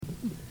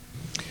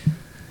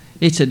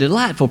It's a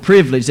delightful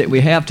privilege that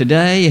we have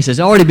today, as has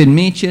already been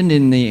mentioned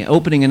in the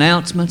opening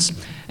announcements,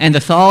 and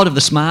the thought of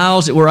the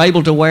smiles that we're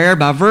able to wear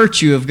by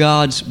virtue of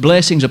God's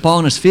blessings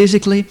upon us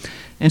physically,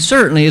 and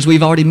certainly, as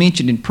we've already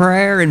mentioned in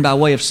prayer and by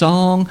way of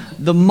song,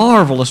 the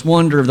marvelous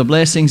wonder of the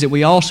blessings that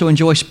we also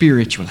enjoy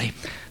spiritually.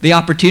 The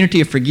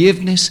opportunity of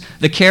forgiveness,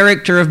 the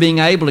character of being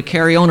able to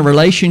carry on a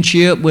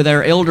relationship with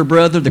our elder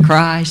brother, the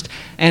Christ,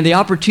 and the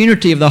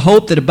opportunity of the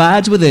hope that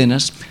abides within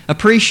us,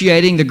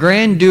 appreciating the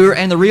grandeur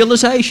and the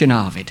realization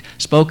of it,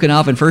 spoken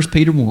of in 1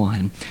 Peter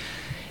 1.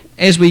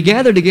 As we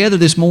gather together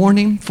this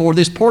morning for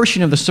this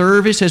portion of the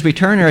service, as we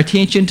turn our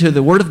attention to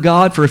the Word of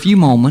God for a few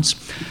moments,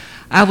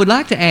 I would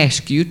like to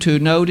ask you to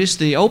notice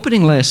the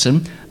opening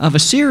lesson of a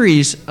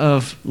series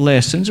of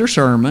lessons or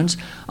sermons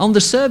on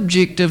the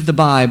subject of the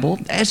Bible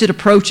as it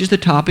approaches the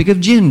topic of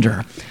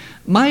gender,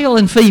 male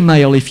and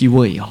female, if you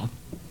will.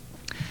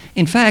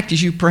 In fact,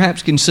 as you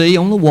perhaps can see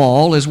on the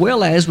wall, as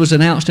well as was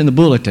announced in the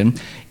bulletin,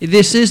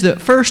 this is the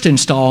first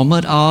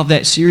installment of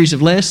that series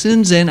of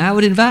lessons, and I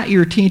would invite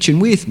your attention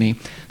with me,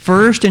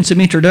 first in some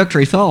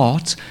introductory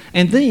thoughts,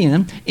 and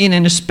then in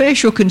an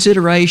especial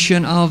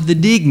consideration of the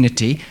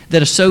dignity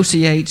that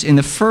associates in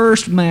the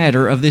first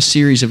matter of this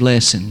series of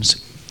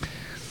lessons.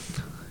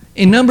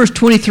 In Numbers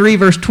 23,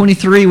 verse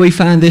 23, we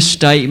find this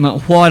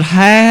statement, "What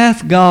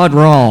hath God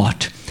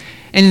wrought?"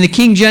 And in the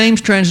King James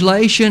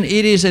translation,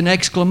 it is an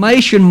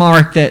exclamation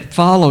mark that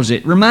follows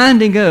it,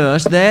 reminding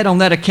us that on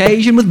that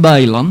occasion with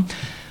Balaam,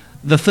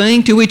 the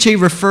thing to which he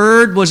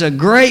referred was a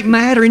great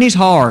matter in his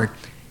heart.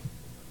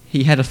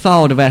 He had a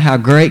thought about how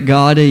great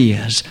God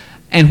is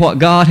and what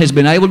God has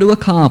been able to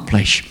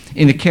accomplish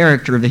in the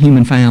character of the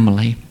human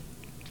family.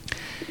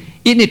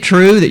 Isn't it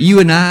true that you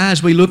and I,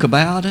 as we look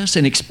about us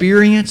and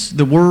experience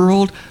the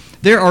world,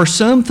 there are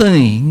some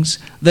things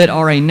that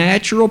are a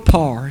natural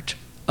part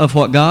of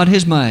what God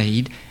has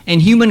made,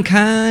 and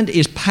humankind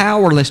is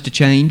powerless to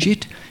change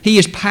it. He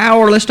is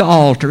powerless to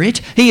alter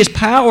it. He is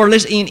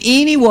powerless in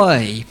any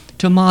way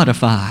to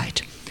modify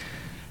it.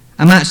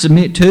 I might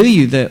submit to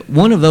you that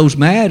one of those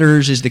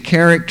matters is the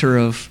character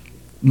of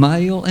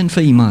male and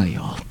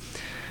female.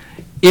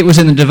 It was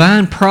in the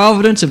divine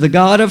providence of the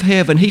God of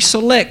heaven. He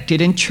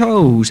selected and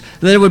chose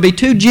that there would be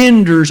two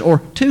genders,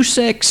 or two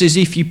sexes,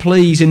 if you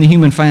please, in the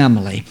human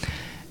family.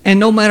 And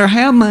no matter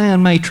how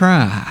man may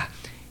try,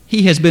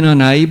 he has been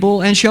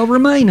unable and shall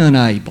remain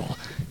unable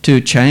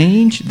to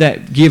change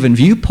that given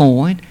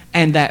viewpoint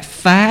and that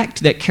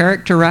fact that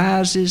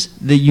characterizes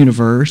the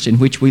universe in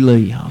which we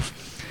live.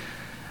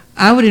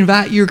 I would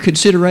invite your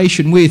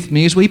consideration with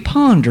me as we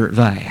ponder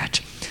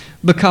that,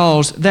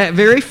 because that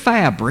very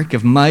fabric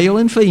of male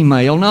and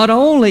female not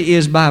only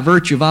is by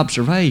virtue of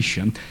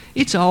observation,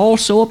 it's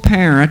also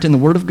apparent in the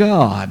Word of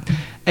God.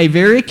 A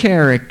very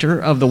character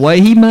of the way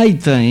He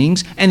made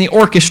things and the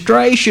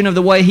orchestration of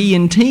the way He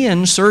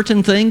intends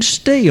certain things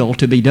still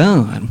to be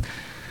done.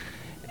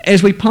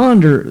 As we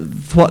ponder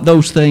what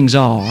those things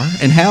are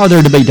and how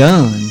they're to be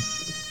done,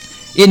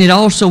 isn't it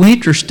also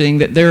interesting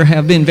that there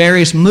have been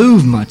various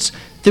movements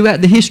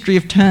throughout the history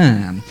of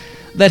time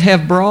that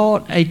have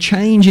brought a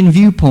change in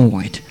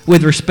viewpoint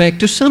with respect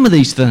to some of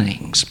these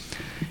things?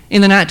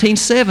 In the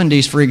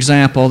 1970s, for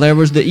example, there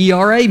was the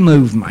ERA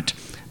movement.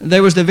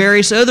 There was the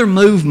various other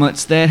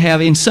movements that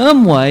have in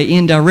some way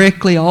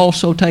indirectly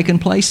also taken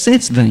place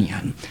since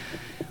then.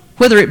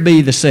 Whether it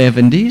be the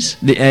 70s,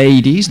 the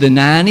 80s, the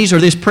 90s, or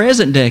this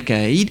present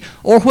decade,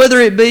 or whether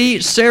it be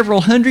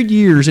several hundred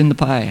years in the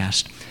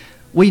past,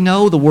 we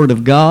know the Word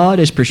of God,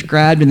 as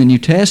prescribed in the New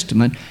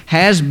Testament,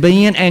 has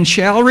been and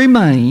shall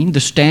remain the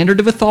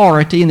standard of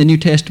authority in the New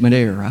Testament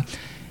era.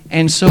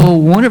 And so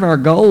one of our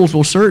goals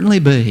will certainly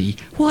be,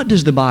 what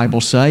does the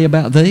Bible say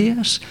about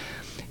this?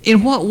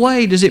 In what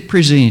way does it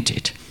present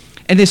it?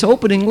 And this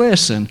opening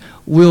lesson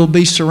will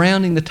be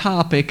surrounding the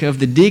topic of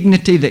the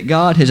dignity that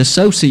God has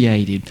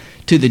associated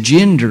to the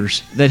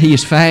genders that He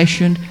has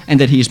fashioned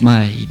and that He has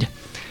made.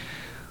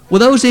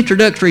 With those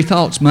introductory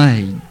thoughts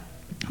made,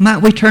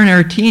 might we turn our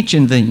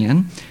attention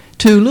then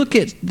to look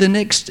at the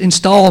next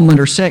installment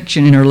or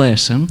section in our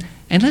lesson,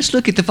 and let's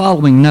look at the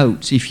following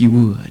notes, if you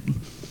would.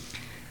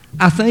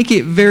 I think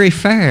it very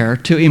fair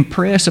to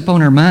impress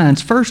upon our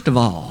minds, first of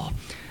all,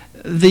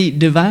 the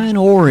divine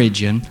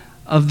origin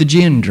of the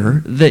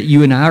gender that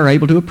you and I are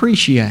able to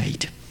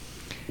appreciate.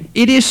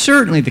 It is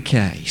certainly the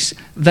case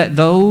that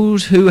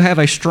those who have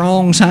a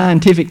strong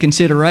scientific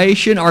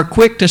consideration are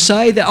quick to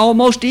say that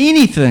almost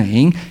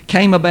anything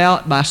came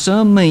about by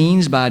some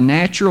means, by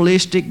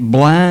naturalistic,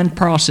 blind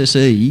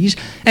processes,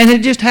 and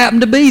it just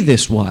happened to be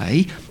this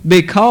way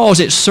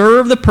because it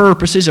served the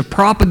purposes of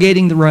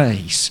propagating the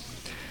race.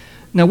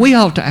 Now, we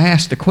ought to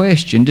ask the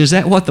question, does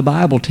that what the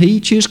Bible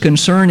teaches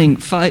concerning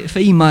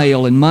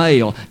female and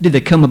male? Did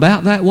they come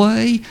about that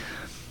way?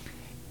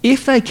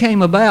 If they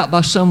came about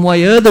by some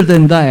way other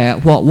than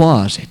that, what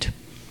was it?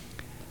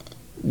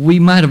 We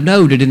might have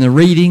noted in the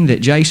reading that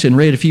Jason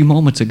read a few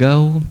moments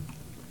ago.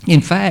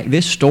 In fact,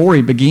 this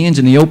story begins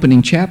in the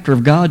opening chapter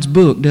of God's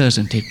book,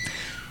 doesn't it?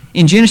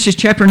 In Genesis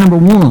chapter number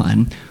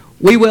 1,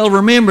 We well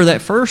remember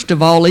that, first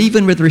of all,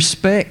 even with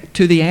respect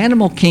to the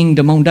animal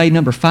kingdom on day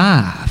number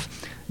 5,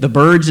 the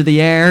birds of the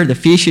air, the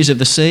fishes of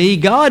the sea,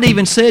 God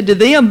even said to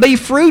them, "Be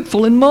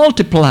fruitful and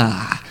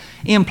multiply,"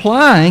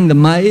 implying the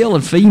male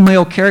and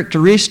female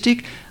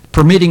characteristic,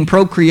 permitting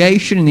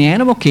procreation in the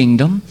animal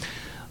kingdom.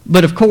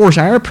 But of course,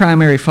 our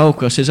primary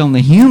focus is on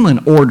the human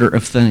order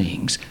of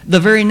things. The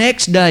very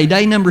next day,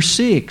 day number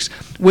 6,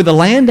 with the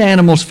land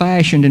animals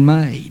fashioned and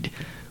made,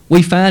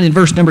 we find in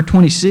verse number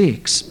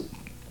 26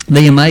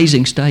 the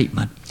amazing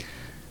statement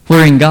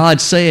wherein God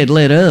said,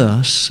 "Let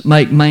us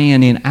make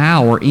man in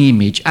our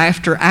image,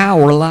 after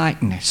our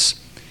likeness."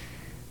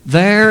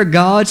 There,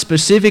 God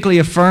specifically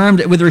affirmed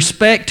that with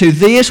respect to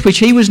this which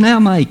He was now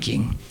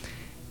making,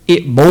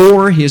 it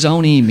bore His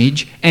own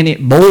image, and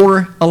it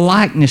bore a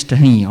likeness to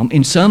Him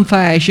in some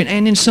fashion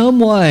and in some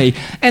way.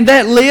 And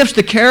that lifts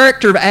the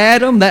character of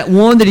Adam, that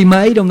one that He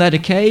made on that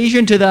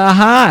occasion, to the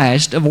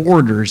highest of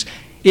orders.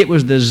 It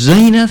was the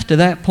zenith to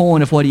that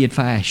point of what He had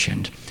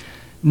fashioned.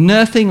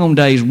 Nothing on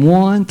days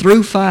 1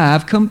 through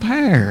 5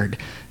 compared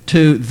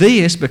to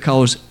this,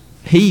 because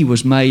He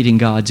was made in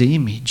God's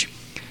image.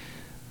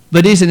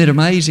 But isn't it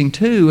amazing,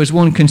 too, as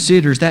one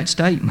considers that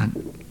statement,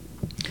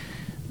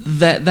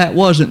 that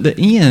wasn't the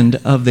end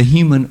of the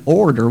human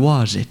order,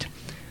 was it?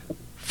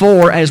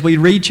 For as we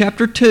read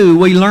chapter 2,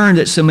 we learn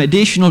that some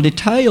additional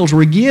details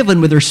were given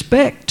with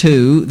respect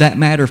to that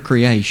matter of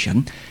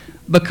creation,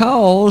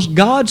 because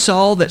God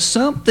saw that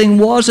something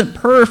wasn't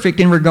perfect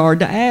in regard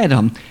to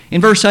Adam. In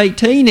verse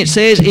 18 it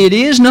says, "It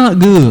is not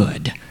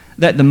good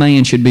that the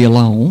man should be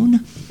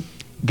alone."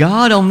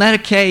 God on that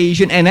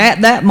occasion and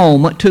at that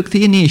moment took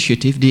the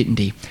initiative, didn't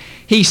He?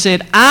 He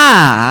said,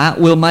 "I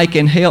will make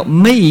an help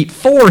meet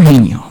for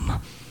him."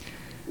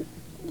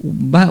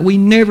 But we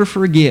never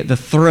forget the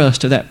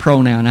thrust of that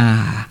pronoun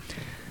 "I."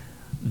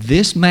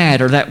 This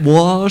matter that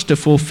was to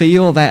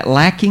fulfill that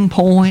lacking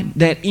point,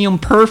 that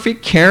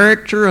imperfect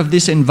character of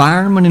this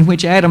environment in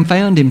which Adam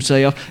found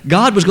himself,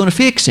 God was going to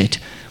fix it.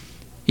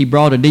 He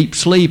brought a deep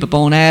sleep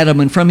upon Adam,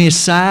 and from his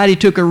side He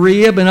took a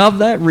rib, and of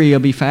that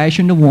rib He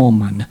fashioned a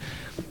woman,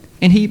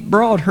 and He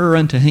brought her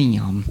unto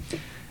him.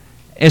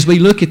 As we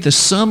look at the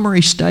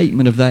summary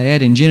statement of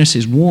that in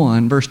Genesis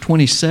 1, verse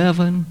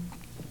 27,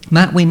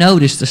 might we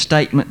notice the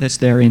statement that's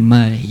therein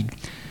made.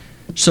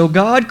 "So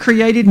God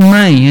created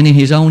man in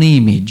His own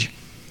image.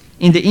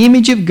 In the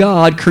image of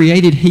God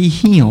created He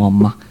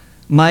him.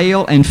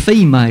 Male and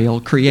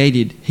female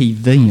created He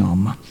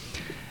them."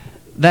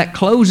 That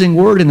closing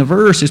word in the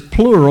verse is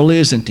plural,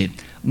 isn't it?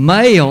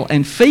 Male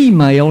and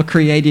female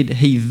created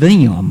He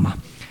them.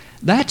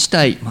 That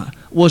statement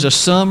was a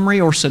summary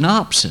or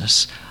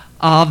synopsis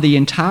of the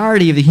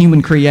entirety of the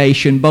human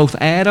creation, both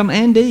Adam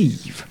and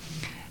Eve.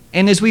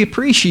 And as we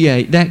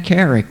appreciate that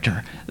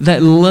character,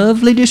 that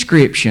lovely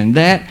description,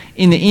 that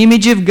in the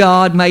image of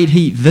God made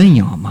He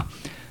them,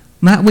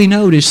 might we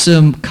notice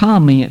some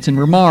comments and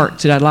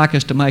remarks that I'd like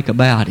us to make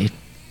about it.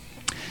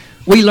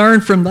 We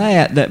learn from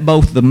that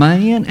both the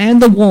man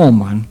and the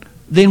woman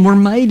then were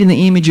made in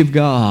the image of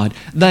God.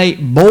 They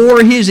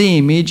bore His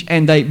image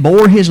and they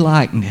bore His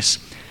likeness.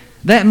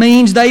 That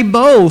means they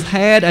both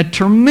had a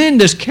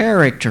tremendous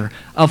character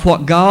of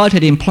what God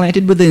had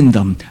implanted within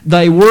them.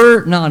 They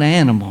were not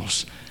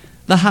animals.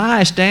 The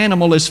highest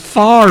animal is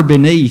far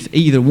beneath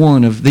either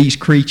one of these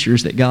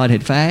creatures that God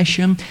had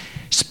fashioned.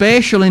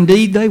 Special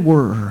indeed they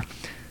were.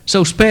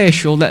 So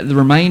special that the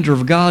remainder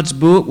of God's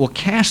book will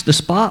cast the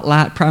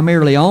spotlight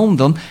primarily on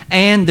them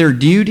and their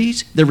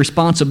duties, their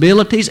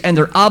responsibilities, and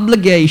their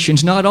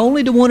obligations, not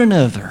only to one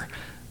another,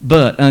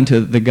 but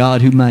unto the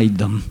God who made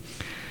them.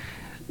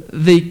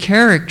 The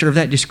character of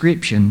that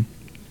description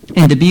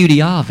and the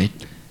beauty of it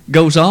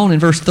goes on in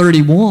verse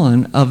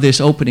 31 of this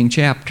opening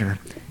chapter,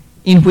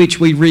 in which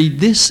we read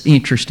this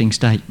interesting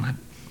statement.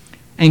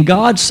 "And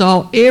God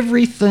saw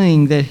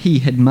everything that He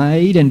had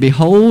made, and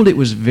behold, it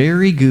was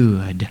very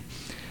good."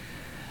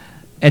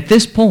 At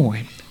this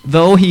point,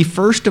 though He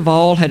first of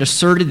all had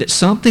asserted that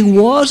something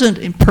wasn't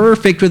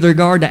imperfect with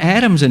regard to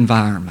Adam's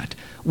environment,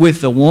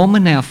 with the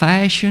woman now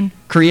fashioned,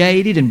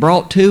 created, and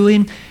brought to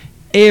Him,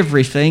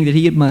 everything that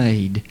He had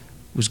made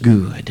was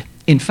good.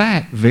 In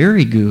fact,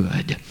 very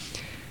good.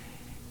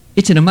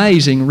 It's an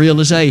amazing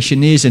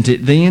realization, isn't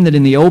it, then, that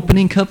in the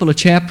opening couple of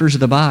chapters of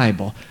the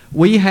Bible,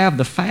 we have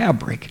the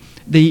fabric,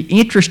 the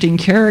interesting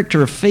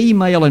character of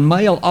female and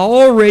male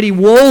already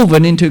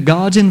woven into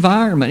God's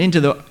environment,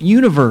 into the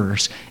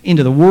universe,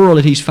 into the world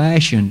that He's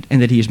fashioned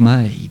and that He has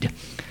made.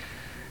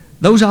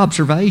 Those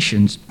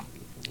observations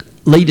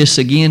lead us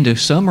again to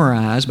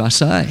summarize by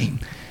saying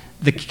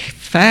the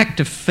fact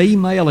of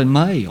female and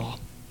male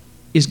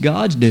is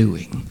God's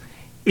doing.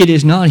 It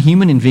is not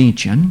human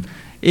invention.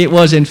 It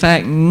was, in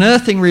fact,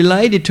 nothing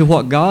related to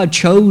what God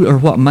chose or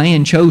what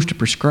man chose to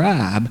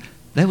prescribe.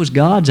 That was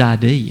God's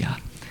idea.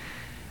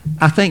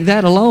 I think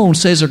that alone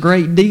says a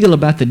great deal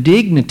about the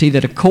dignity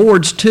that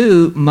accords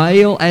to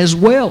male as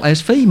well as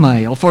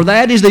female, for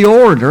that is the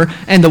order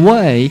and the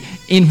way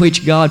in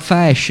which God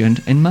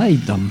fashioned and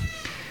made them.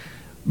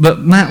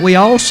 But might we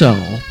also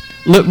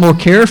look more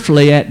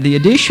carefully at the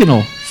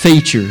additional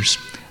features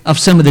of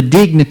some of the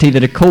dignity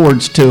that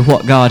accords to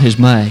what God has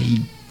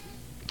made.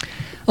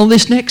 On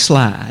this next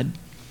slide,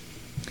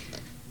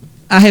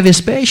 I have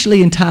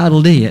especially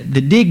entitled it,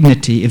 The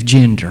Dignity of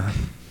Gender.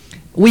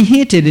 We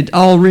hinted it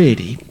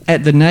already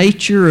at the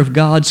nature of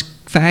God's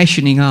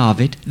fashioning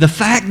of it, the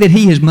fact that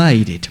He has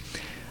made it.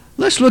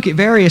 Let's look at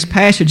various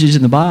passages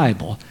in the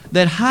Bible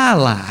that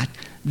highlight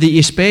the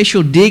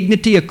especial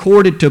dignity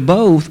accorded to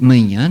both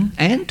men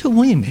and to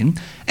women,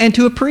 and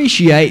to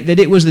appreciate that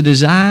it was the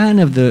design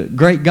of the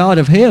great God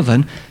of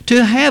heaven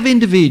to have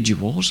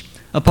individuals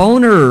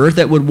upon earth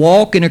that would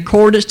walk in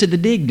accordance to the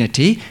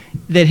dignity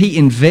that He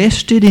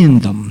invested in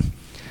them.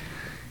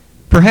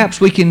 Perhaps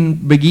we can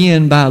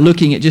begin by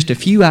looking at just a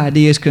few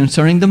ideas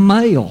concerning the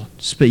male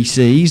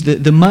species,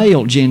 the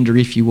male gender,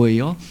 if you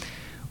will.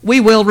 We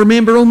well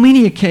remember on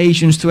many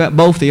occasions throughout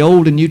both the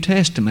Old and New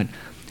Testament,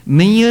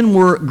 men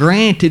were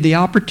granted the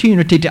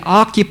opportunity to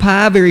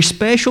occupy very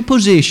special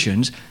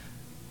positions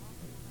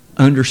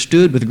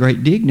understood with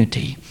great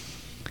dignity.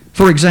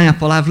 For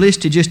example, I've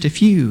listed just a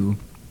few.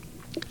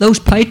 Those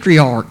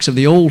patriarchs of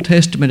the Old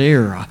Testament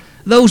era,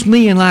 those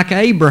men like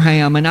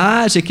Abraham and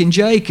Isaac and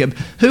Jacob,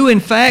 who in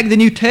fact the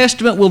New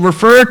Testament will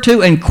refer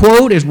to and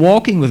quote as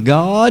walking with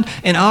God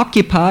and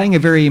occupying a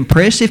very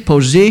impressive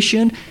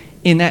position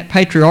in that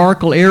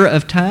patriarchal era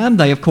of time,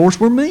 they of course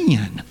were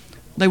men.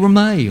 They were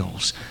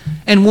males.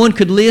 And one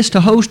could list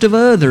a host of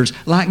others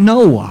like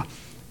Noah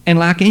and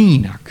like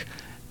Enoch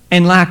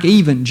and like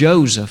even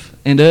Joseph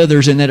and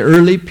others in that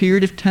early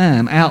period of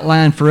time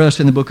outlined for us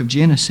in the book of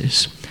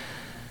Genesis.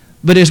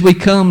 But as we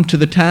come to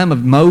the time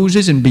of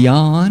Moses and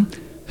beyond,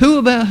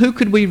 who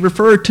could we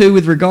refer to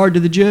with regard to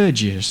the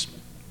judges?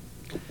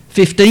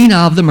 15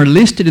 of them are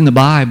listed in the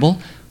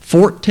Bible.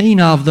 14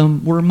 of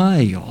them were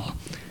male.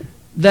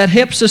 That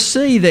helps us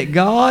see that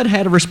God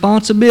had a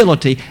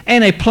responsibility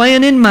and a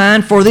plan in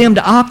mind for them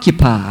to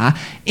occupy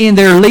in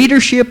their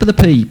leadership of the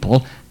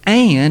people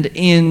and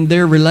in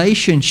their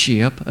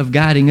relationship of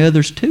guiding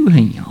others to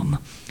Him.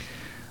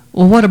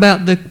 Well, what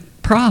about the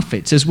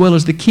prophets as well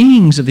as the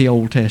kings of the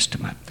Old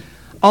Testament?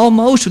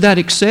 Almost without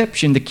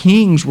exception, the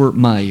kings were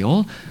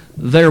male.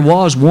 There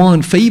was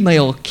one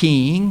female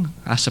king,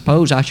 I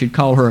suppose I should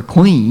call her a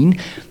queen,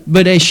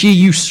 but as she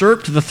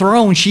usurped the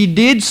throne, she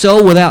did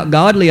so without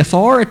godly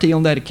authority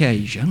on that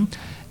occasion,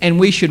 and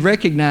we should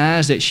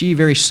recognize that she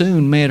very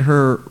soon met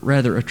her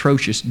rather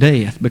atrocious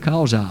death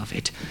because of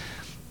it.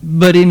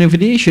 But in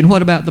addition,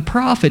 what about the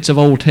prophets of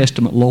Old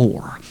Testament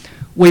lore?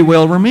 We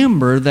well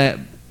remember that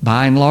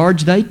by and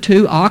large they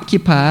too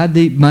occupied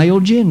the male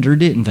gender,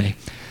 didn't they?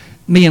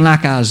 Men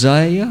like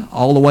Isaiah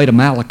all the way to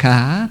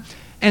Malachi.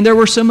 And there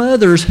were some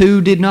others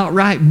who did not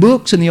write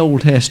books in the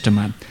Old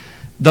Testament.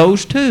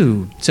 Those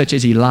too, such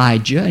as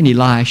Elijah and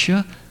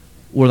Elisha,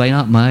 were they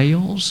not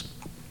males?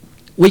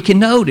 We can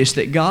notice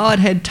that God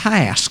had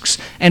tasks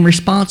and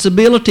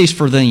responsibilities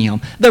for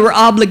them. There were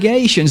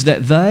obligations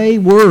that they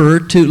were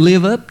to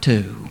live up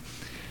to.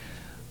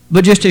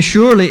 But just as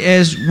surely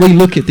as we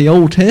look at the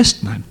Old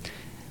Testament,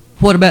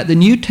 what about the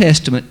New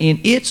Testament in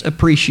its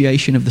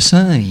appreciation of the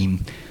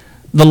same?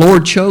 The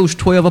Lord chose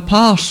 12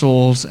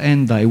 apostles,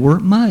 and they were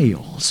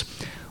males.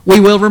 We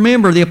will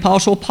remember the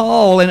Apostle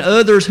Paul and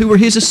others who were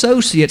his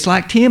associates,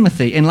 like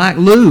Timothy and like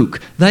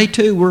Luke. They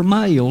too were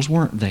males,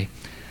 weren't they?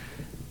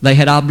 They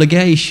had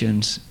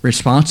obligations,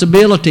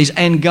 responsibilities,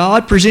 and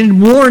God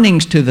presented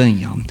warnings to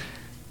them.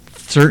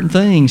 Certain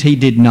things He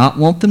did not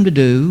want them to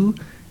do,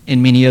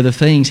 and many other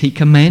things He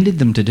commanded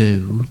them to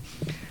do.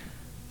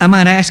 I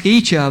might ask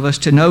each of us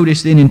to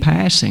notice then in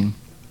passing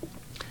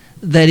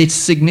that it's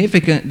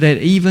significant that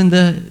even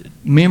the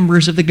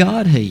members of the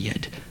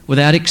Godhead,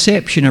 without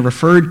exception, are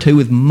referred to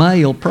with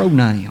male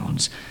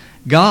pronouns.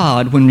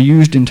 God, when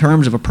used in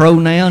terms of a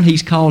pronoun,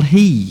 He's called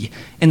He.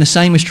 And the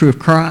same is true of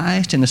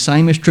Christ, and the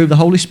same is true of the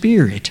Holy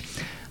Spirit.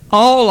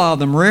 All of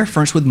them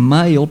referenced with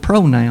male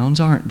pronouns,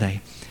 aren't they?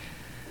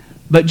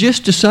 But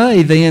just to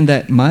say then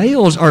that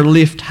males are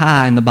lifted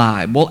high in the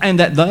Bible and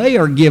that they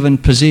are given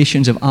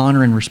positions of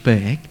honor and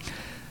respect,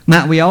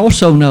 might we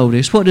also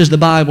notice what does the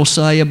Bible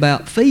say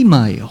about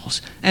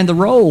females and the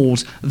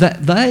roles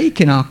that they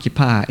can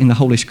occupy in the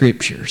Holy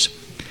Scriptures?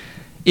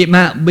 It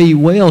might be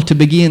well to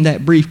begin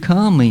that brief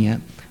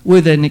comment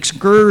with an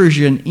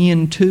excursion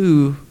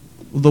into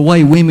the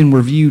way women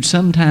were viewed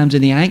sometimes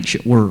in the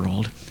ancient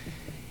world.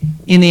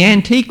 In the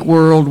antique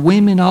world,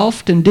 women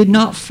often did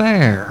not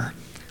fare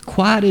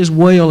quite as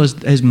well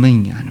as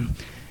men.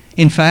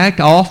 In fact,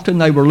 often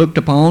they were looked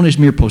upon as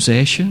mere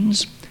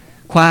possessions.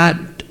 Quite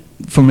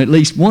from at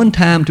least one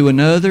time to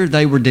another,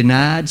 they were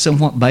denied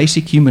somewhat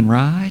basic human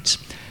rights.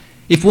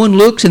 If one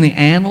looks in the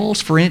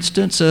annals, for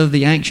instance, of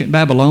the ancient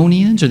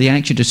Babylonians or the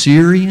ancient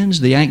Assyrians,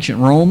 the ancient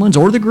Romans,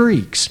 or the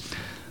Greeks,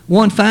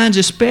 one finds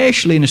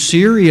especially in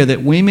Assyria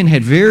that women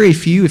had very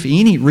few, if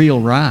any, real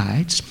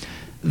rights.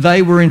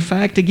 They were, in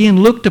fact,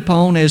 again looked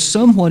upon as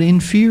somewhat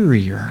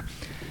inferior.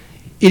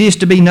 It is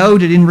to be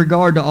noted in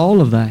regard to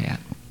all of that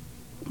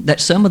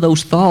some of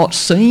those thoughts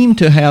seem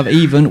to have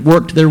even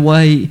worked their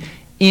way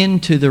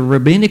into the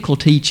rabbinical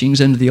teachings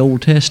under the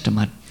Old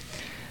Testament.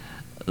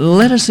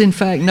 Let us, in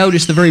fact,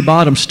 notice the very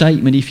bottom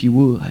statement, if you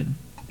would.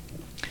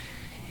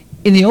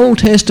 In the Old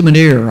Testament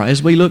era,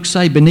 as we look,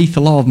 say, beneath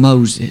the law of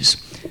Moses,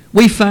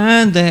 we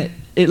find that,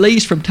 at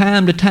least from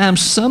time to time,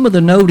 some of the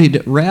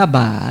noted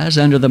rabbis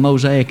under the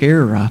Mosaic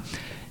era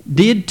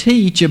did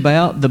teach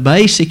about the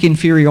basic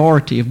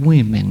inferiority of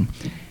women.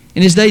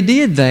 And as they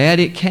did that,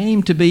 it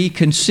came to be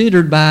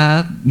considered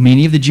by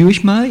many of the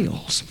Jewish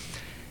males.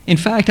 In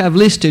fact, I've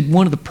listed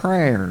one of the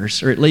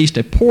prayers, or at least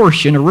a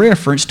portion, a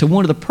reference to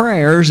one of the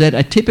prayers that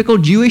a typical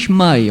Jewish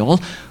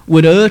male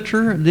would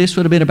utter. This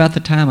would have been about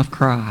the time of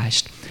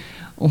Christ.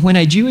 When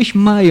a Jewish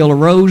male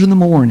arose in the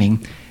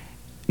morning,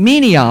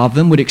 many of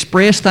them would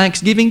express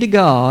thanksgiving to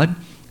God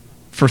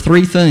for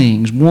three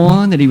things.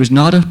 One, that he was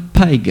not a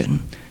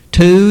pagan.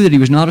 Two, that he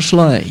was not a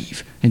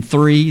slave. And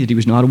three, that he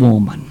was not a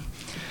woman.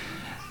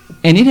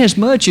 And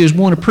inasmuch as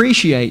one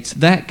appreciates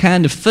that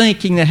kind of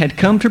thinking that had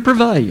come to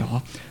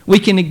prevail, we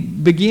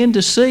can begin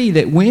to see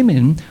that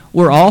women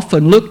were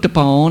often looked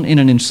upon in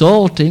an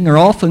insulting or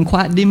often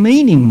quite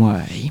demeaning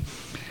way.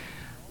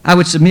 I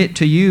would submit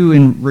to you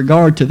in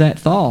regard to that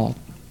thought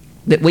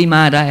that we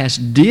might ask,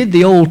 did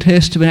the Old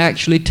Testament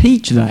actually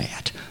teach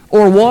that?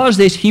 Or was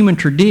this human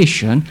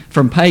tradition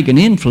from pagan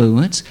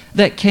influence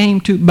that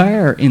came to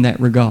bear in that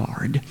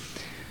regard?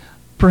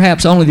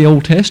 Perhaps only the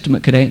Old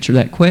Testament could answer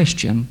that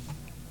question.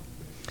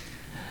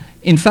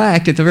 In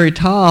fact, at the very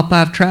top,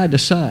 I've tried to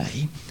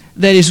say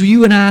that as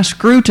you and I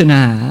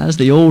scrutinize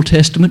the Old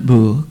Testament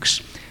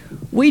books,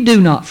 we do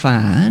not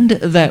find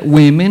that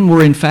women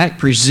were in fact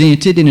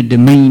presented in a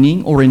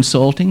demeaning or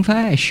insulting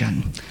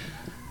fashion.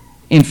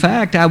 In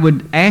fact, I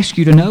would ask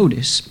you to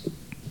notice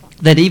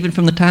that even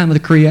from the time of the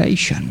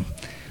creation,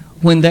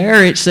 when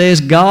there it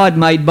says God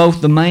made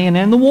both the man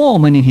and the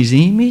woman in his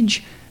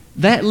image,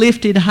 that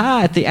lifted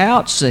high at the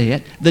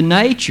outset the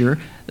nature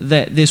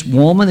that this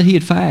woman that he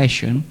had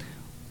fashioned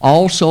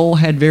also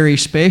had very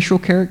special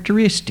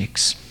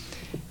characteristics.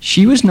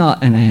 She was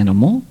not an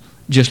animal,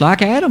 just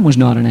like Adam was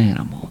not an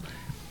animal.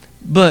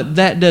 But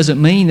that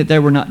doesn't mean that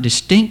there were not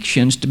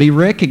distinctions to be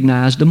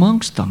recognized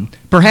amongst them.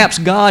 Perhaps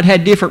God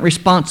had different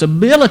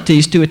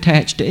responsibilities to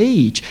attach to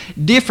each,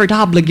 different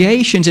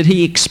obligations that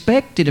he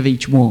expected of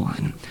each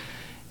one.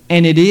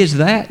 And it is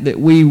that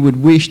we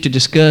would wish to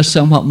discuss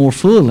somewhat more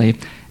fully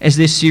as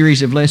this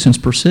series of lessons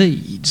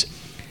proceeds.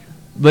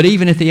 But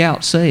even at the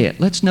outset,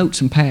 let's note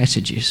some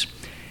passages.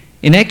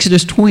 In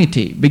Exodus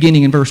 20,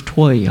 beginning in verse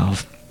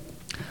 12,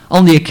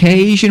 on the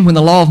occasion when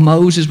the law of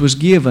Moses was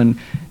given,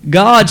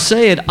 God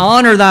said,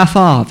 honor thy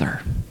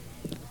father.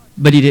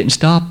 But he didn't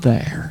stop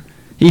there.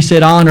 He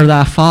said, honor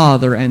thy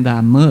father and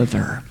thy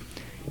mother.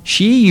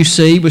 She, you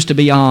see, was to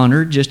be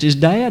honored just as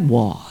Dad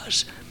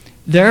was.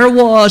 There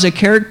was a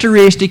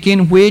characteristic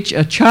in which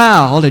a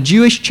child, a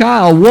Jewish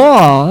child,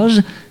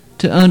 was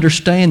to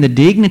understand the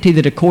dignity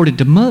that accorded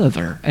to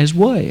mother as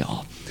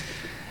well.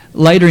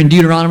 Later in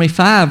Deuteronomy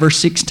 5, verse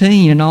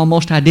 16, an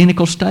almost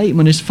identical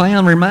statement is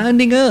found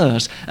reminding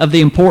us of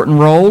the important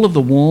role of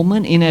the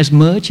woman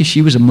inasmuch as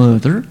she was a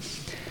mother.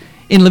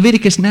 In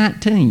Leviticus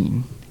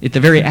 19, at the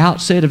very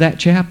outset of that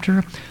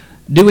chapter,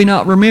 do we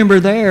not remember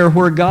there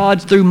where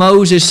God through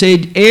Moses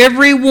said,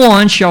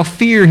 everyone shall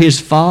fear his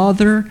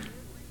father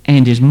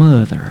and his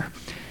mother.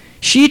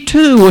 She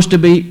too was to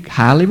be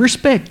highly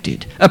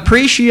respected,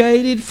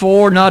 appreciated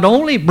for not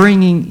only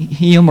bringing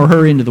him or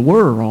her into the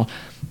world,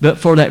 but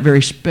for that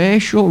very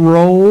special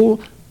role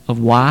of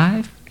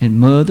wife and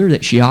mother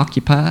that she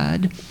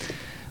occupied.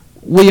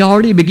 We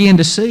already begin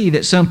to see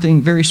that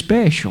something very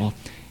special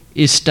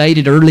is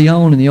stated early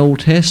on in the Old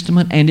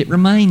Testament, and it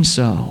remains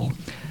so.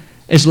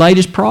 As late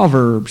as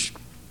Proverbs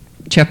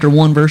chapter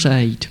 1, verse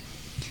 8,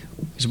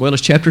 as well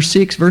as chapter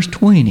 6, verse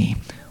 20,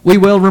 we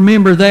well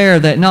remember there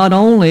that not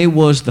only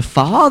was the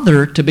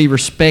father to be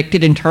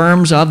respected in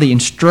terms of the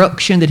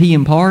instruction that he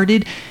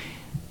imparted,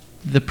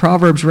 the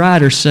Proverbs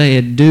writer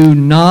said, do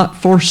not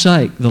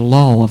forsake the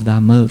law of thy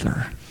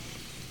mother.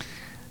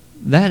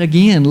 That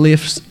again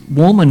lifts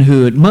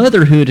womanhood,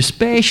 motherhood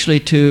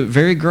especially, to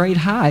very great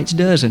heights,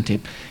 doesn't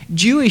it?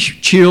 Jewish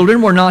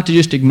children were not to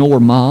just ignore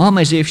mom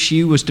as if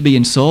she was to be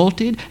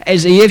insulted,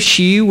 as if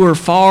she were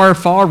far,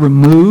 far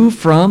removed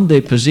from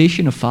the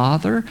position of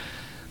father.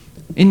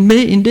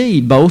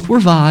 Indeed, both were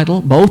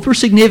vital, both were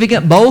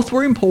significant, both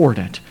were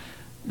important.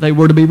 They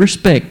were to be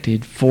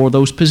respected for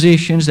those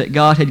positions that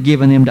God had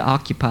given them to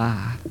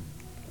occupy.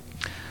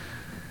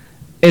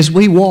 As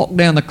we walk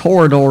down the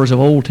corridors of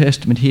Old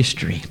Testament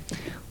history,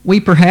 we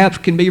perhaps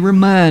can be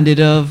reminded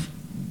of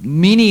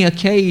many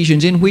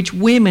occasions in which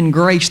women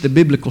graced the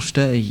biblical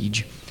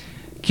stage.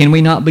 Can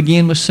we not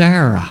begin with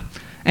Sarah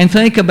and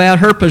think about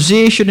her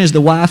position as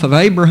the wife of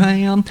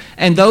Abraham,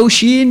 and though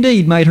she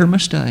indeed made her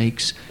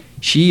mistakes,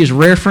 she is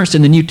referenced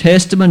in the New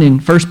Testament in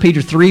 1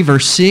 Peter 3,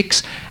 verse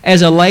 6,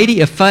 as a lady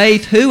of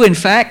faith who, in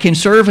fact, can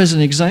serve as an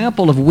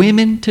example of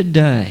women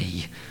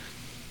today.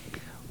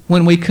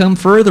 When we come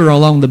further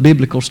along the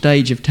biblical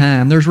stage of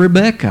time, there's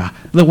Rebekah,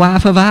 the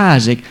wife of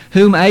Isaac,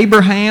 whom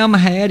Abraham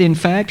had, in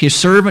fact, his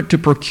servant to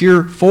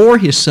procure for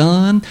his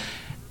son.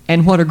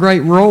 and what a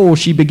great role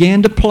she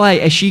began to play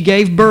as she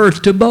gave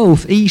birth to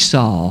both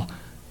Esau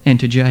and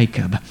to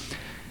Jacob.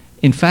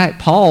 In fact,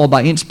 Paul,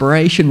 by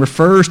inspiration,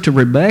 refers to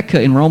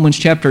Rebekah in Romans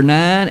chapter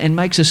 9 and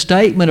makes a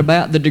statement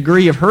about the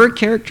degree of her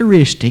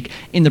characteristic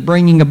in the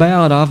bringing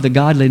about of the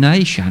godly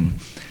nation.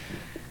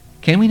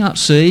 Can we not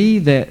see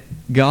that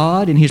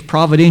God, in His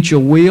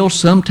providential will,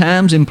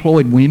 sometimes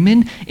employed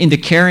women in the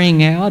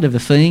carrying out of the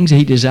things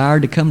He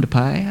desired to come to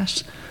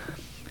pass?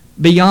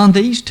 Beyond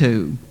these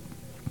two,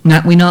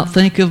 might we not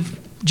think of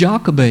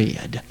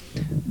Jochebed,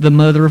 the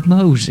mother of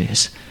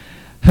Moses,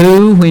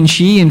 who, when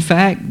she in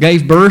fact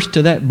gave birth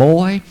to that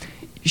boy,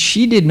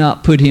 she did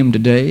not put him to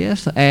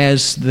death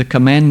as the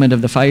commandment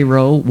of the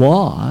Pharaoh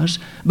was,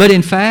 but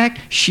in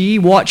fact she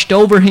watched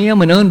over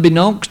him, and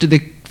unbeknownst to the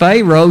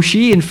Pharaoh,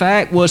 she in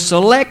fact was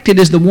selected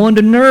as the one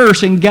to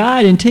nurse and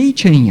guide and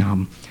teach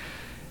him.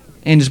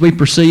 And as we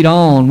proceed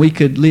on, we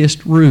could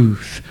list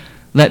Ruth,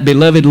 that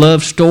beloved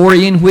love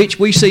story in which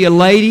we see a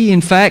lady in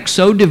fact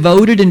so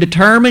devoted and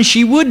determined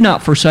she would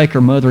not forsake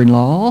her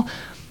mother-in-law,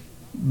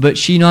 but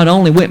she not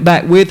only went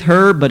back with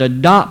her, but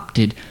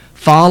adopted,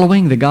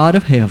 following the God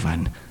of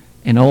heaven.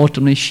 And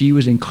ultimately she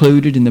was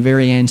included in the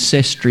very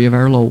ancestry of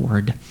our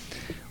Lord.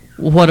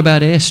 What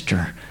about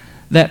Esther?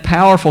 That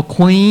powerful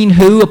queen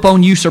who,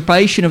 upon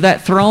usurpation of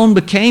that throne,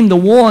 became the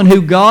one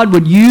who God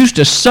would use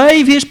to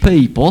save His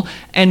people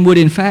and would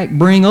in fact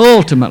bring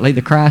ultimately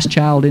the Christ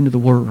child into the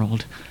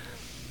world.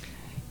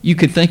 You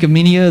could think of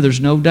many others,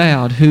 no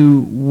doubt,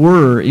 who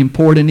were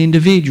important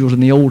individuals in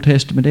the Old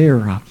Testament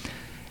era.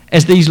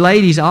 As these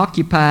ladies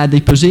occupied the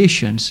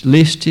positions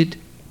listed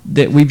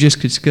that we've just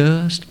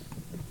discussed,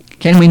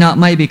 can we not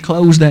maybe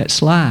close that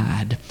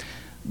slide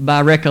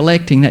by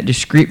recollecting that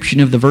description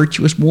of the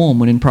virtuous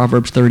woman in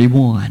Proverbs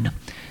 31?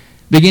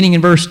 Beginning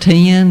in verse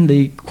 10,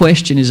 the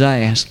question is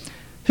asked,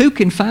 who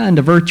can find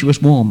a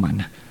virtuous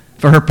woman?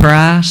 For her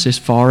price is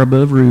far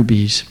above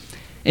rubies.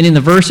 And in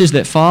the verses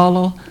that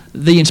follow,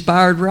 the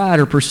inspired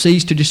writer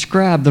proceeds to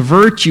describe the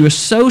virtue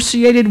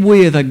associated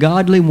with a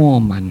godly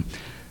woman.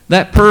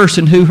 That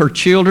person who her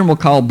children will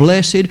call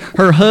blessed,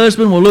 her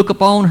husband will look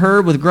upon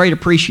her with great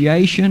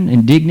appreciation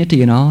and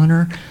dignity and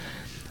honor.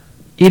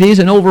 It is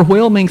an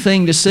overwhelming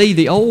thing to see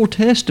the Old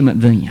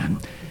Testament then,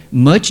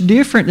 much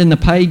different than the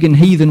pagan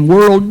heathen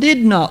world, did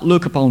not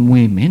look upon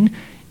women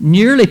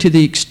nearly to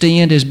the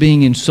extent as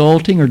being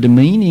insulting or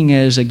demeaning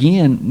as,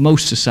 again,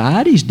 most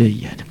societies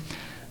did.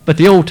 But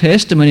the Old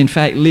Testament, in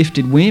fact,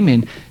 lifted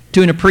women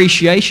to an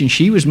appreciation.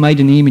 She was made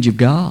in the image of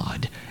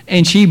God,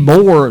 and she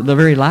bore the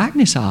very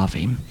likeness of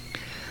Him.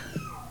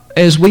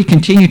 As we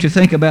continue to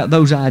think about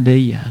those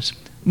ideas,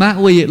 might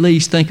we at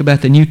least think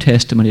about the New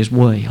Testament as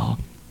well?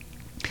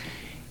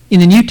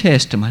 In the New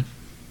Testament,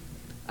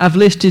 I've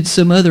listed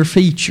some other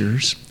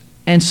features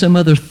and some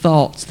other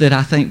thoughts that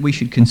I think we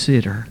should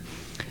consider.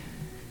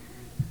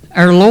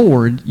 Our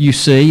Lord, you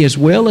see, as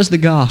well as the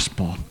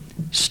gospel,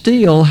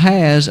 still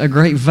has a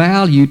great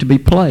value to be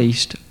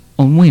placed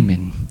on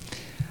women,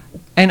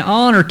 an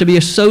honor to be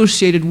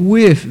associated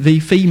with the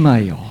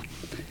female.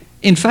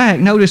 In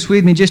fact, notice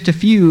with me just a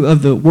few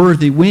of the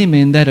worthy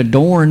women that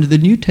adorned the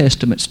New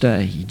Testament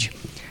stage.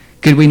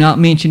 Could we not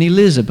mention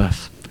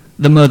Elizabeth,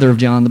 the mother of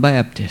John the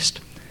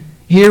Baptist?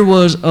 Here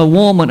was a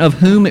woman of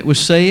whom it was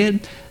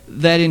said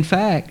that in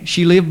fact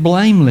she lived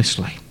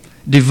blamelessly,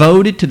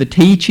 devoted to the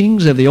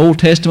teachings of the Old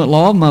Testament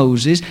law of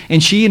Moses,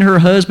 and she and her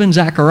husband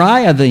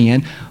Zechariah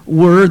then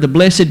were the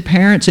blessed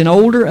parents in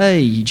older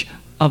age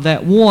of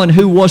that one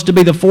who was to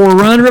be the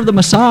forerunner of the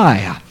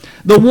Messiah,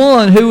 the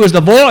one who was the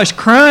voice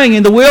crying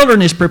in the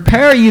wilderness,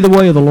 prepare ye the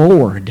way of the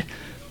Lord,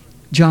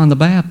 John the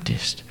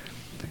Baptist.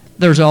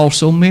 There's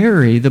also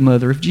Mary, the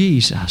mother of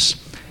Jesus.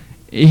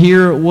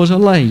 Here was a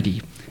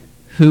lady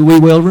who we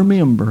well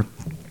remember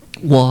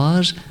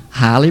was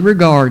highly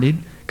regarded,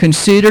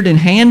 considered and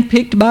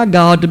handpicked by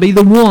God to be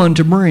the one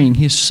to bring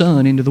His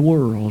Son into the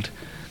world.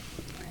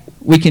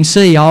 We can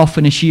see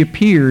often as she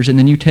appears in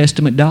the New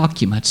Testament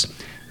documents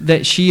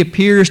that she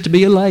appears to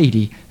be a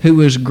lady who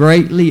was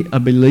greatly a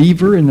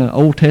believer in the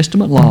Old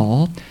Testament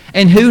law,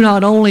 and who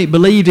not only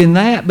believed in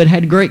that, but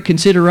had great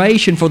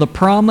consideration for the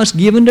promise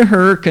given to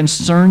her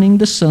concerning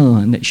the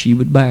Son that she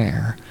would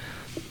bear.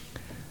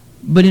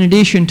 But in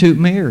addition to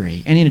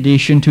Mary, and in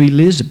addition to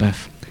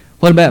Elizabeth,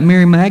 what about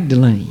Mary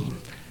Magdalene?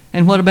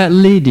 And what about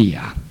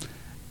Lydia?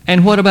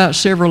 And what about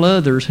several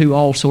others who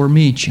also are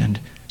mentioned,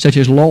 such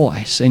as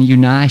Lois and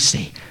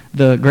Eunice,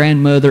 the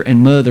grandmother and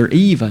mother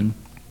even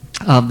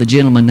of the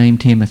gentleman named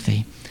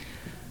Timothy?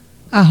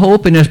 I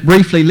hope in us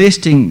briefly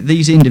listing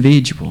these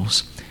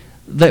individuals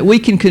that we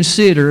can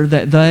consider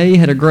that they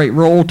had a great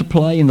role to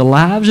play in the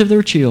lives of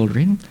their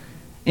children,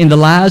 in the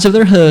lives of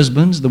their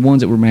husbands, the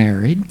ones that were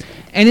married,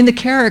 and in the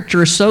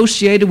character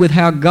associated with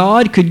how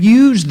God could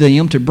use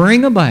them to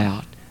bring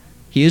about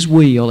His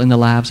will in the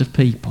lives of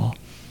people.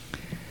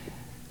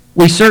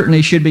 We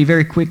certainly should be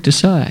very quick to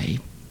say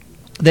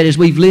that as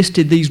we've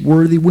listed these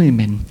worthy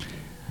women,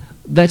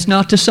 that's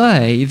not to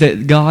say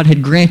that God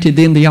had granted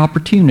them the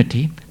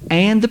opportunity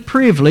and the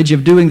privilege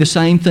of doing the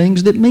same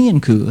things that men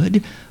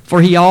could,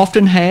 for He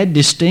often had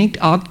distinct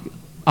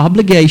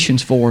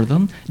obligations for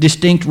them,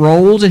 distinct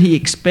roles that he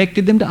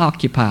expected them to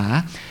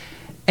occupy.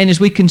 And as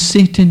we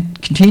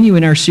continue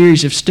in our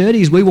series of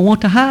studies, we will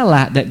want to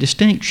highlight that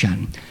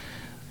distinction.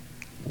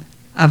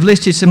 I've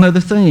listed some other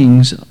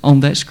things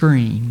on that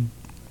screen.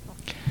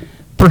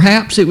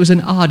 Perhaps it was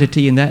an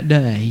oddity in that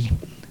day,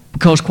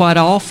 because quite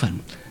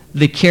often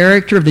the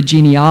character of the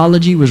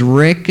genealogy was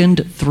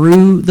reckoned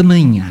through the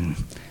men.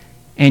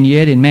 And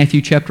yet in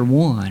Matthew chapter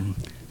 1,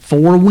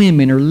 4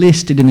 women are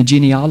listed in the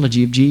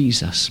genealogy of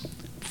Jesus.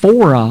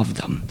 4 of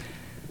them.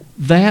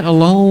 That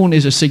alone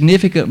is a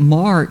significant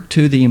mark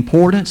to the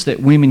importance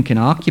that women can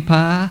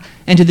occupy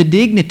and to the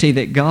dignity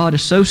that God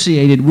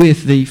associated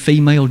with the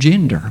female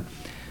gender.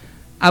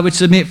 I would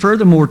submit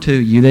furthermore to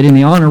you that in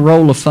the honor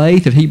roll of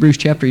faith of Hebrews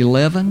chapter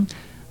 11,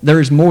 there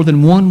is more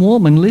than one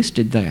woman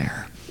listed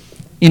there.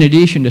 In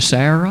addition to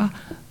Sarah,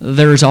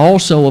 there is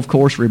also, of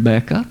course,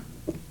 Rebekah,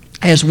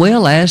 as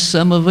well as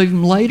some of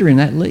them later in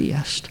that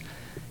list.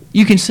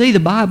 You can see the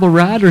Bible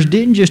writers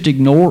didn't just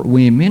ignore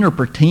women or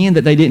pretend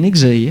that they didn't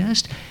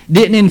exist,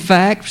 didn't in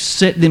fact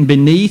set them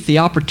beneath the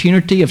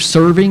opportunity of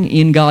serving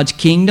in God's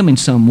kingdom in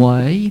some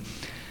way.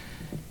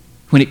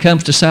 When it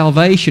comes to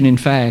salvation, in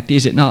fact,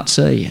 is it not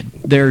said,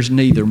 there's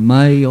neither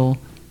male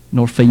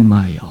nor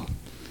female.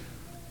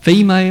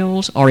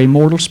 Females are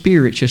immortal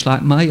spirits just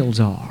like males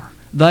are.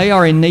 They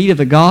are in need of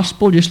the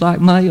gospel just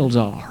like males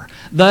are.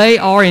 They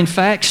are in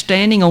fact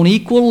standing on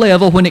equal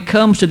level when it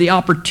comes to the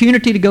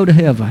opportunity to go to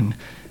heaven.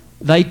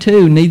 They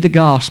too need the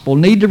gospel,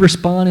 need to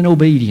respond in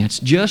obedience,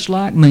 just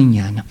like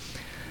men.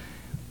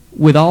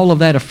 With all of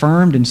that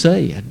affirmed and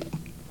said,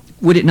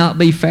 would it not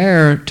be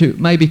fair to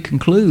maybe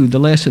conclude the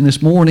lesson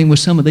this morning with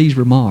some of these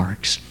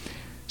remarks?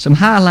 Some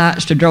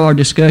highlights to draw our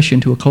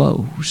discussion to a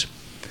close.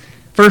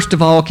 First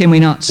of all, can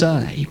we not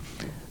say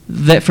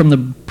that from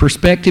the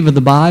perspective of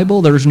the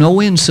Bible, there's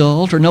no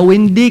insult or no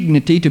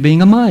indignity to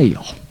being a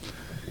male?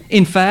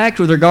 In fact,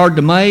 with regard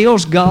to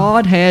males,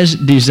 God has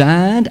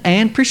designed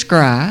and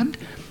prescribed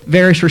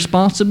various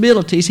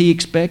responsibilities he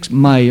expects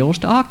males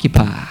to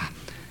occupy.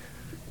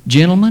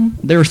 Gentlemen,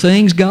 there are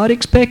things God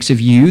expects of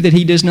you that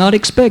he does not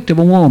expect of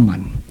a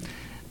woman.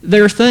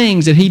 There are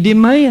things that he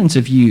demands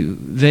of you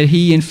that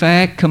he in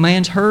fact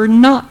commands her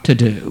not to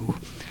do.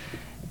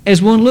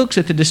 As one looks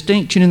at the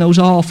distinction in those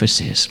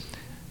offices,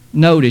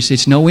 notice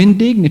it's no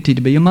indignity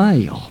to be a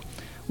male.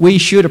 We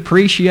should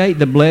appreciate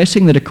the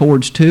blessing that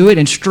accords to it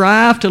and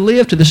strive to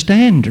live to the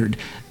standard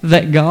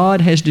that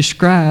God has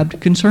described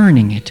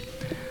concerning it.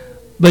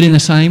 But in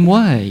the same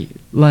way,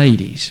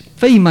 ladies,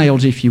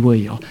 females if you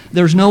will,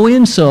 there's no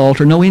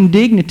insult or no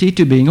indignity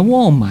to being a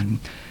woman.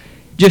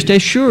 Just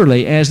as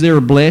surely as there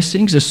are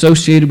blessings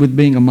associated with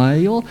being a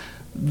male,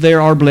 there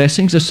are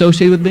blessings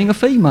associated with being a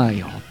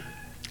female.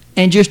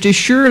 And just as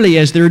surely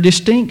as there are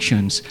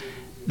distinctions,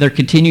 there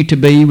continue to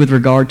be with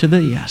regard to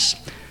this.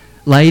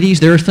 Ladies,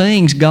 there are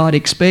things God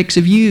expects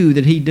of you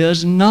that he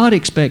does not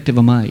expect of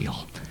a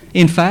male.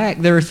 In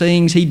fact, there are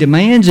things he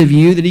demands of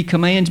you that he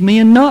commands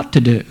men not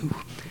to do.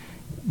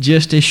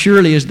 Just as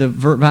surely as the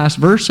vice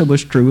versa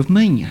was true of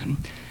men.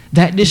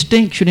 That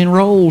distinction in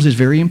roles is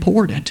very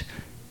important,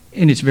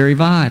 and it's very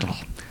vital.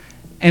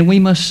 And we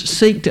must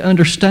seek to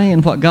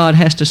understand what God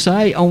has to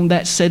say on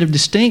that set of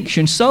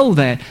distinctions so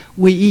that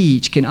we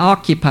each can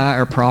occupy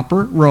our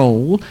proper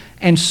role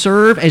and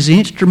serve as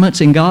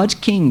instruments in God's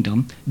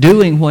kingdom,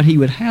 doing what he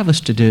would have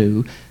us to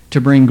do to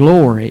bring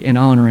glory and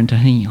honor unto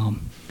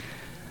him.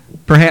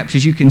 Perhaps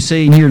as you can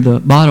see near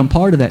the bottom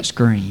part of that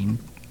screen,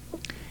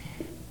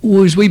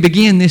 as we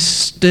begin this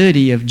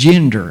study of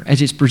gender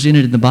as it's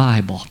presented in the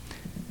Bible,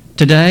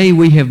 today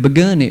we have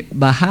begun it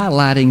by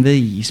highlighting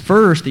these.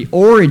 First, the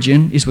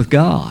origin is with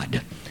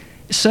God.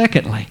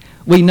 Secondly,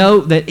 we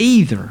note that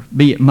either,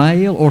 be it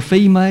male or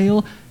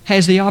female,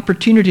 has the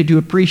opportunity to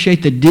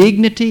appreciate the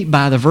dignity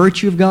by the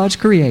virtue of God's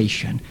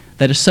creation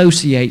that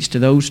associates to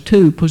those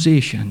two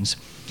positions.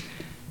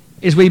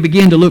 As we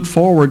begin to look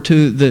forward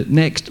to the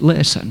next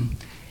lesson,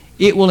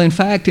 it will in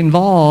fact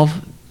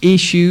involve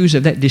issues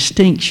of that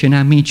distinction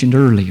I mentioned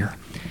earlier.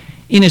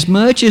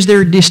 Inasmuch as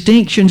there are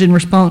distinctions in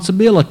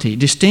responsibility,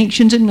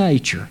 distinctions in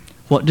nature,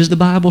 what does the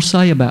Bible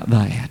say about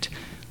that?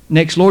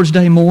 Next Lord's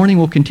Day morning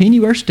we'll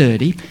continue our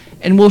study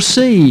and we'll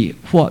see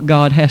what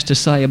God has to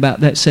say about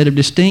that set of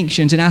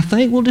distinctions, and I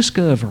think we'll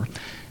discover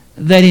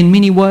that in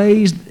many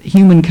ways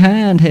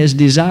humankind has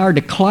desired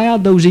to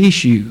cloud those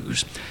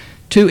issues,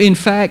 to in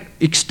fact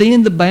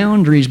extend the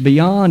boundaries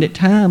beyond at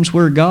times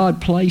where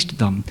God placed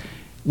them.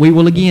 We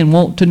will again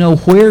want to know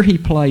where he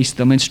placed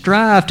them and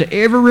strive to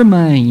ever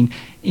remain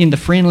in the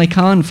friendly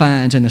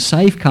confines and the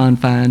safe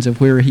confines of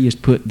where he has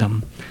put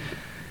them.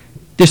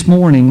 This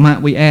morning,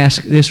 might we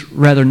ask this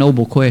rather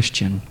noble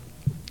question?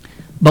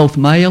 Both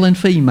male and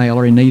female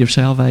are in need of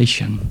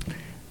salvation.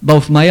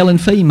 Both male and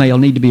female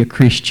need to be a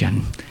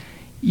Christian.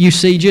 You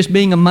see, just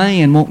being a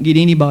man won't get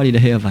anybody to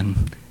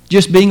heaven.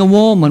 Just being a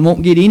woman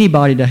won't get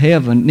anybody to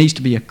heaven. It needs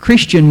to be a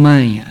Christian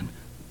man,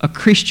 a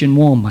Christian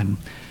woman.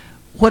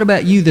 What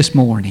about you this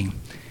morning?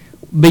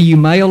 Be you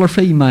male or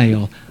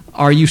female,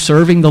 are you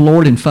serving the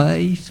Lord in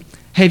faith?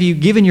 Have you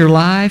given your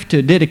life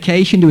to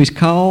dedication to His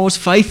cause,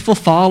 faithful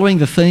following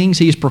the things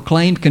He has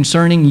proclaimed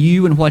concerning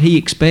you and what He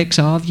expects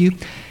of you?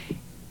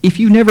 If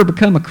you never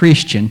become a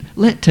Christian,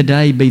 let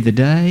today be the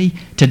day.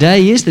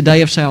 Today is the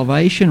day of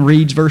salvation,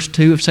 reads verse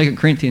 2 of 2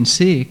 Corinthians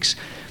 6.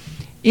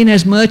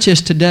 Inasmuch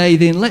as today,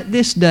 then, let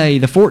this day,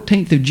 the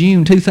 14th of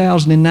June,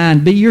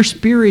 2009, be your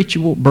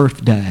spiritual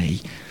birthday.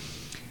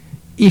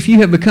 If you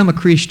have become a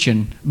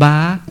Christian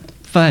by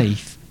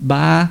faith,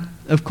 by,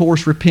 of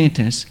course,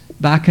 repentance,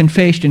 by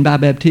confession, by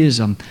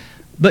baptism,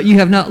 but you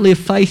have not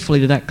lived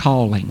faithfully to that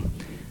calling.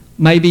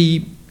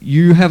 Maybe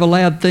you have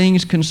allowed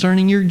things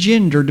concerning your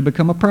gender to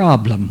become a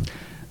problem.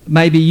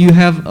 Maybe you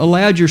have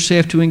allowed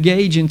yourself to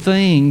engage in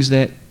things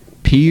that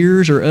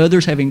peers or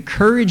others have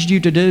encouraged you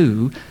to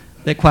do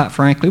that, quite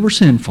frankly, were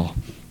sinful.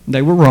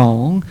 They were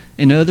wrong,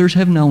 and others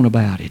have known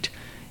about it.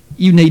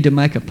 You need to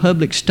make a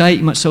public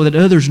statement so that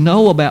others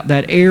know about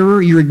that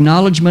error, your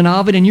acknowledgement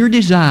of it, and your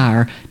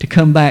desire to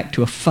come back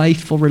to a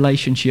faithful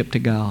relationship to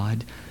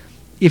God.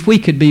 If we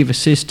could be of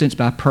assistance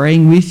by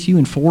praying with you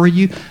and for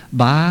you,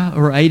 by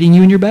or aiding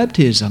you in your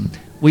baptism,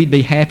 we'd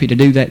be happy to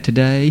do that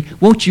today.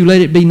 Won't you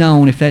let it be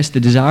known if that's the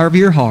desire of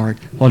your heart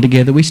while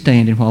together we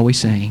stand and while we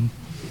sing.